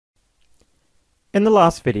In the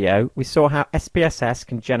last video, we saw how SPSS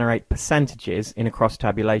can generate percentages in a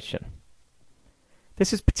cross-tabulation.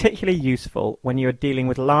 This is particularly useful when you are dealing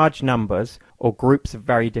with large numbers or groups of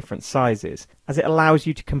very different sizes, as it allows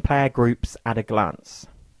you to compare groups at a glance.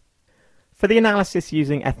 For the analysis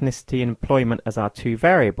using ethnicity and employment as our two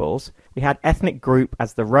variables, we had ethnic group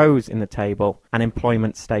as the rows in the table and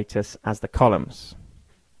employment status as the columns.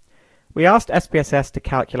 We asked SPSS to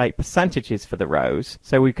calculate percentages for the rows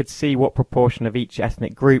so we could see what proportion of each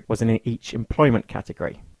ethnic group was in each employment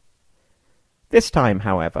category. This time,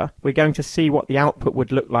 however, we're going to see what the output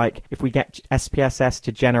would look like if we get SPSS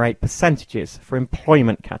to generate percentages for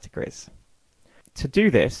employment categories. To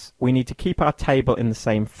do this, we need to keep our table in the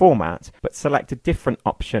same format, but select a different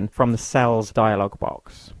option from the Cells dialog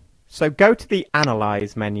box. So go to the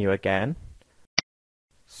Analyze menu again,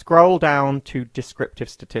 scroll down to Descriptive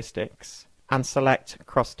Statistics, and select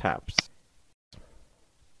Crosstabs.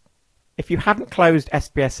 If you haven't closed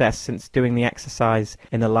SPSS since doing the exercise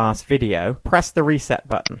in the last video, press the Reset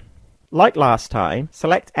button. Like last time,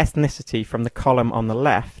 select Ethnicity from the column on the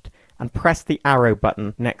left and press the arrow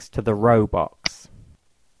button next to the row box.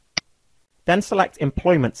 Then select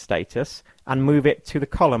Employment Status and move it to the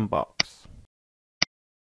column box.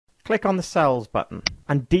 Click on the Cells button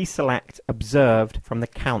and deselect Observed from the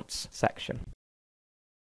Counts section.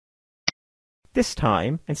 This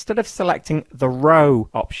time, instead of selecting the row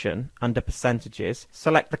option under percentages,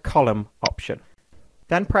 select the column option.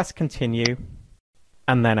 Then press Continue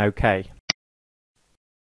and then OK.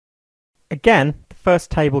 Again, the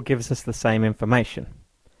first table gives us the same information.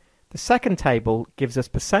 The second table gives us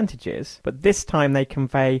percentages, but this time they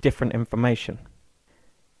convey different information.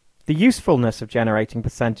 The usefulness of generating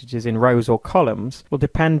percentages in rows or columns will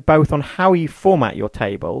depend both on how you format your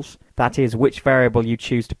tables, that is, which variable you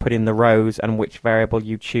choose to put in the rows and which variable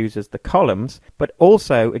you choose as the columns, but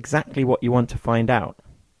also exactly what you want to find out.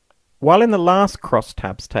 While in the last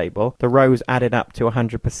crosstabs table the rows added up to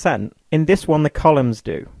 100%, in this one the columns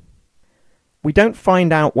do. We don't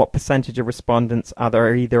find out what percentage of respondents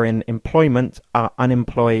are either in employment, are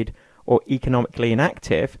unemployed, or economically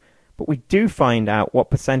inactive, but we do find out what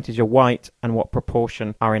percentage are white and what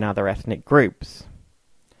proportion are in other ethnic groups.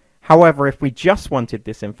 However, if we just wanted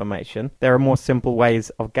this information, there are more simple ways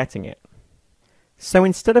of getting it. So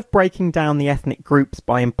instead of breaking down the ethnic groups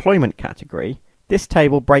by employment category, this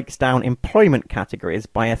table breaks down employment categories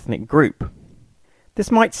by ethnic group. This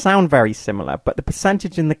might sound very similar, but the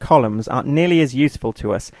percentage in the columns aren't nearly as useful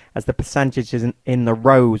to us as the percentages in the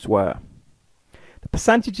rows were. The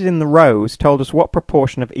percentages in the rows told us what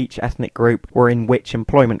proportion of each ethnic group were in which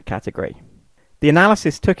employment category. The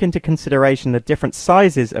analysis took into consideration the different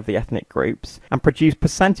sizes of the ethnic groups and produced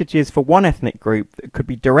percentages for one ethnic group that could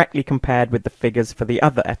be directly compared with the figures for the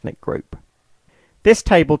other ethnic group. This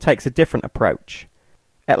table takes a different approach.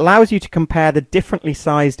 It allows you to compare the differently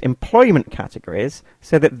sized employment categories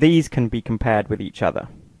so that these can be compared with each other.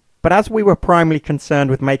 But as we were primarily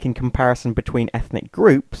concerned with making comparison between ethnic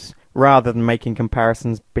groups, rather than making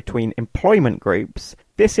comparisons between employment groups,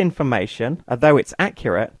 this information, although it's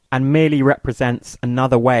accurate and merely represents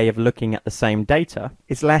another way of looking at the same data,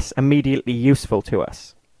 is less immediately useful to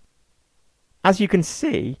us. As you can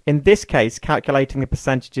see, in this case, calculating the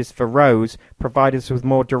percentages for rows provides us with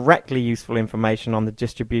more directly useful information on the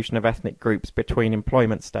distribution of ethnic groups between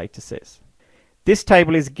employment statuses. This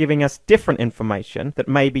table is giving us different information that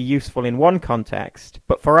may be useful in one context,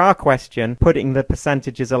 but for our question, putting the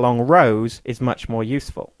percentages along rows is much more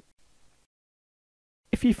useful.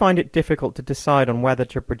 If you find it difficult to decide on whether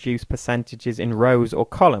to produce percentages in rows or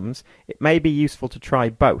columns, it may be useful to try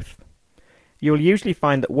both. You'll usually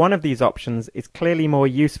find that one of these options is clearly more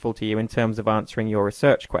useful to you in terms of answering your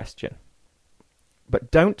research question. But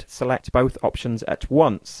don't select both options at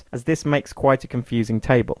once, as this makes quite a confusing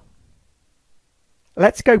table.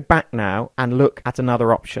 Let's go back now and look at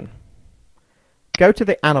another option. Go to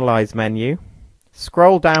the Analyze menu,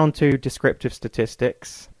 scroll down to Descriptive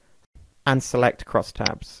Statistics, and select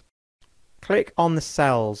Crosstabs. Click on the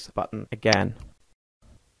Cells button again.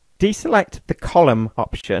 Deselect the Column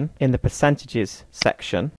option in the Percentages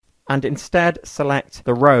section, and instead select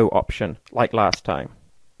the Row option, like last time.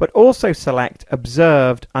 But also select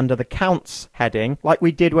Observed under the Counts heading, like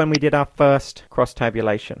we did when we did our first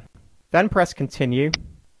cross-tabulation. Then press Continue,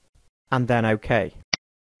 and then OK.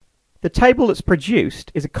 The table that's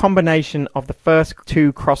produced is a combination of the first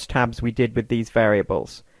two crosstabs we did with these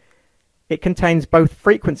variables. It contains both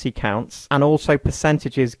frequency counts and also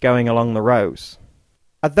percentages going along the rows.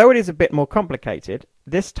 Although it is a bit more complicated,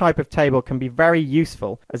 This type of table can be very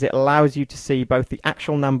useful as it allows you to see both the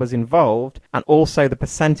actual numbers involved and also the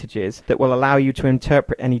percentages that will allow you to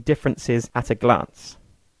interpret any differences at a glance.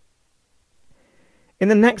 In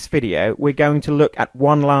the next video, we're going to look at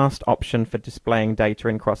one last option for displaying data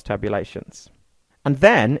in cross-tabulations. And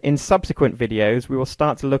then, in subsequent videos, we will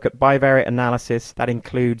start to look at bivariate analysis that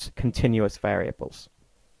includes continuous variables.